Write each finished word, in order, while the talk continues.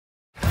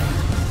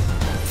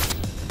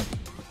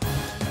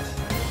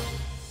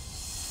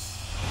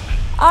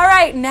All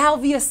right, now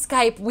via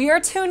Skype, we are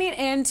tuning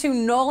in to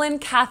Nolan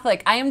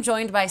Catholic. I am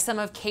joined by some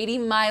of Katie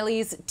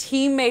Meili's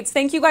teammates.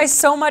 Thank you guys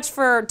so much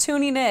for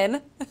tuning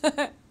in.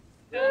 Okay,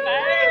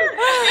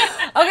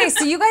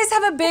 so you guys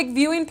have a big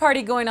viewing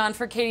party going on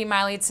for Katie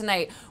Meili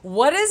tonight.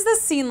 What is the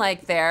scene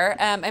like there?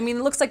 I mean,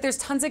 it looks like there's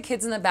tons of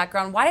kids in the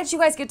background. Why did you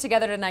guys get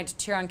together tonight to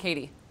cheer on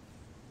Katie?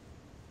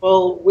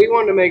 Well, we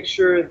wanted to make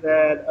sure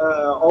that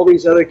all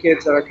these other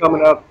kids that are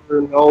coming up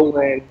for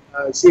Nolan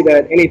see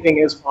that anything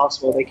is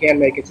possible. They can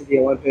make it to the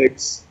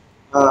Olympics,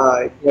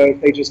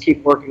 if they just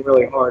keep working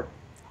really hard.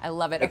 I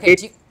love it. Okay.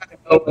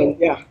 Nolan,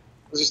 yeah, I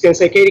was just going to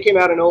say, Katie came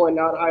out of Nolan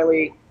not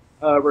highly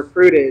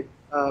recruited,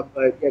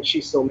 but yet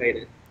she still made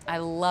it. I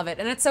love it.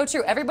 And it's so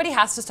true. Everybody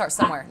has to start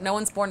somewhere. No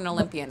one's born an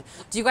Olympian.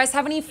 Do you guys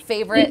have any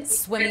favorite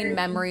swimming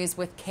memories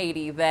with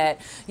Katie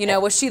that,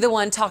 was she the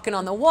one talking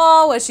on the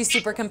wall? Was she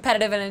super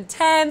competitive and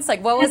intense?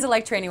 Like, what was it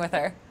like training with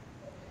her?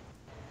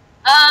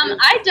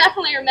 I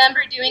definitely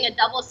remember doing a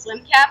double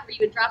swim cap where you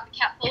would drop the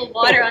cap full of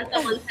water on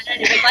someone's head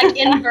and it would like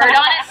invert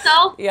on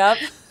itself. Yep.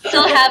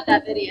 Still have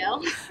that video.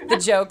 The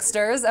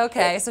jokesters.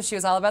 Okay, so she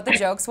was all about the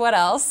jokes. What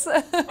else?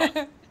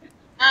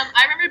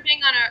 I remember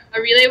being on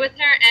a relay with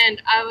her,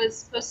 and I was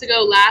supposed to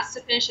go last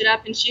to finish it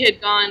up, and she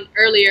had gone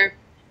earlier.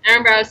 I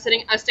remember I was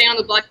staying on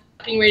the block,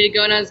 getting ready to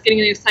go, and I was getting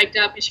psyched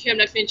up, and she came up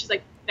next to me, and she's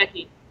like,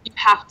 "Becky, you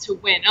have to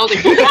win." I was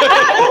like,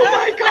 "Oh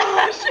my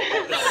gosh!"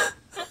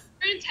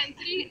 Her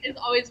intensity is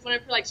always one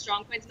of her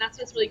strong points, and that's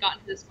what's really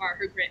gotten her this far.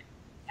 Her grit.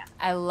 Yeah.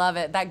 I love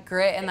it, that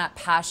grit and that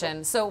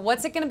passion. So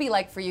what's it going to be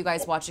like for you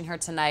guys watching her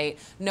tonight,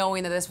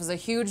 knowing that this was a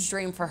huge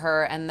dream for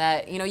her, and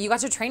that you got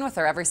to train with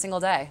her every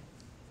single day?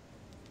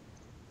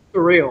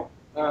 Surreal.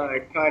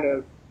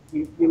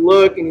 You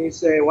look and you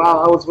say,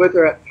 wow, I was with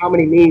her at how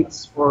many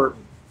meets for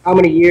how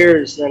many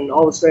years, and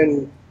all of a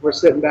sudden we're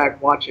sitting back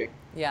watching.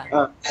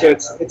 Yeah. So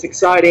it's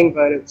exciting,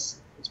 but it's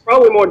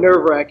probably more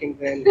nerve-wracking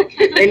than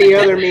any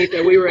other meet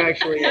that we were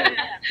actually in.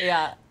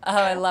 Yeah. Oh,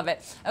 I love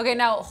it. Okay,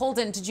 now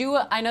Holden,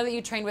 I know that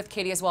you trained with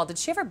Katie as well. Did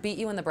she ever beat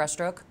you in the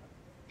breaststroke?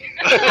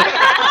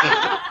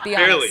 Be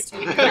honest.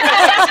 Barely.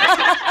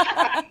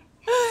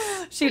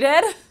 She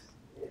did?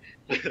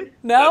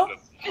 No?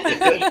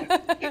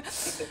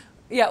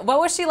 Yeah, what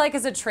was she like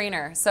as a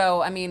trainer?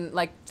 So, I mean,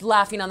 like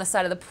laughing on the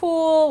side of the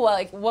pool,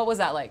 what was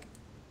that like?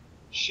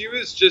 She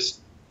was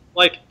just,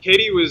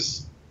 Katie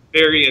was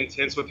very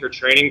intense with her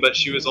training, but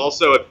she was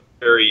also a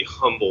very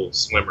humble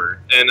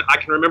swimmer. And I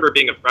can remember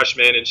being a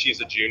freshman and she's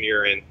a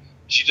junior, and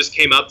she just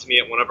came up to me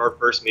at one of our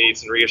first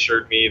meets and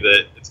reassured me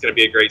that it's going to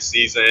be a great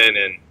season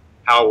and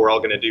how we're all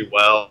going to do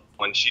well.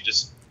 And she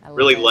just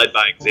really led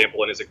by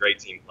example and is a great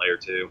team player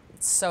too.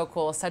 It's so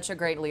cool. Such a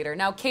great leader.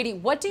 Now, Katie,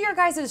 what do your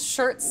guys'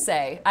 shirts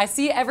say? I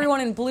see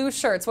everyone in blue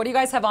shirts. What do you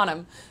guys have on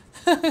them?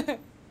 It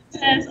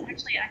says,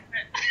 actually,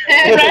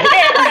 this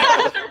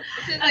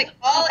is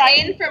all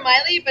in for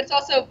Meili, but it's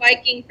also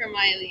Viking for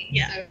Meili.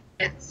 Yeah. So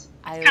it's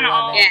kind of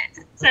all. Yeah,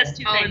 it says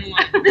two things.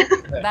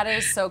 That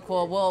is so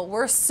cool. Well,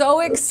 we're so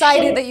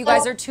excited that you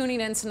guys are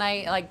tuning in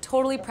tonight.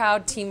 Totally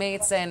proud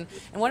teammates, and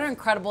what an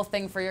incredible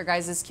thing for your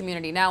guys'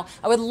 community. Now,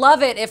 I would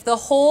love it if the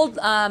whole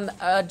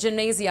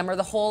gymnasium or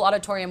the whole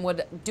auditorium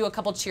would do a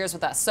couple cheers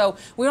with us. So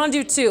we want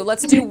to do two.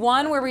 Let's do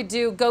one where we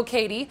do Go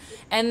Katie,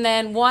 and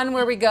then one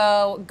where we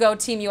go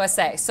Team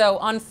USA. So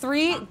on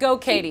three, go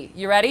Katie.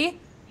 You ready?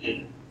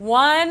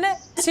 1,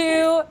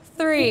 2,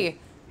 3. Go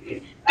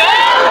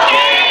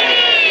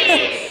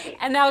Katie!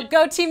 And now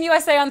go Team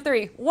USA on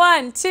 3.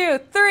 1, 2,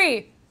 3.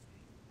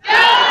 Go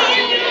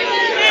Team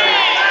USA!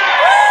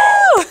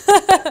 Woo!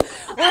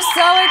 We're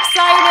so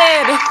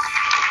excited.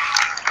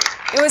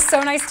 It was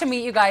so nice to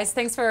meet you guys.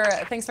 Thanks for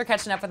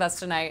catching up with us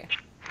tonight.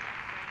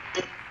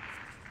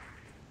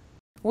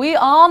 We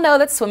all know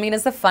that swimming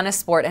is the funnest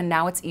sport, and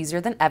now it's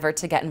easier than ever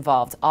to get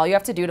involved. All you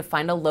have to do to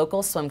find a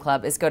local swim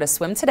club is go to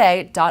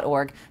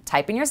swimtoday.org,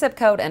 type in your zip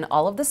code, and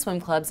all of the swim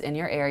clubs in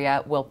your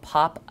area will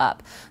pop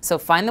up. So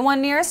find the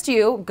one nearest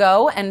you,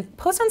 go and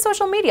post on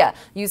social media.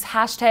 Use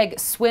hashtag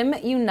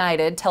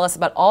SwimUnited. Tell us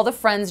about all the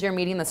friends you're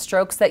meeting, the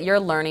strokes that you're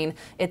learning.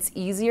 It's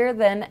easier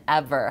than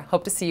ever.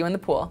 Hope to see you in the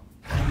pool.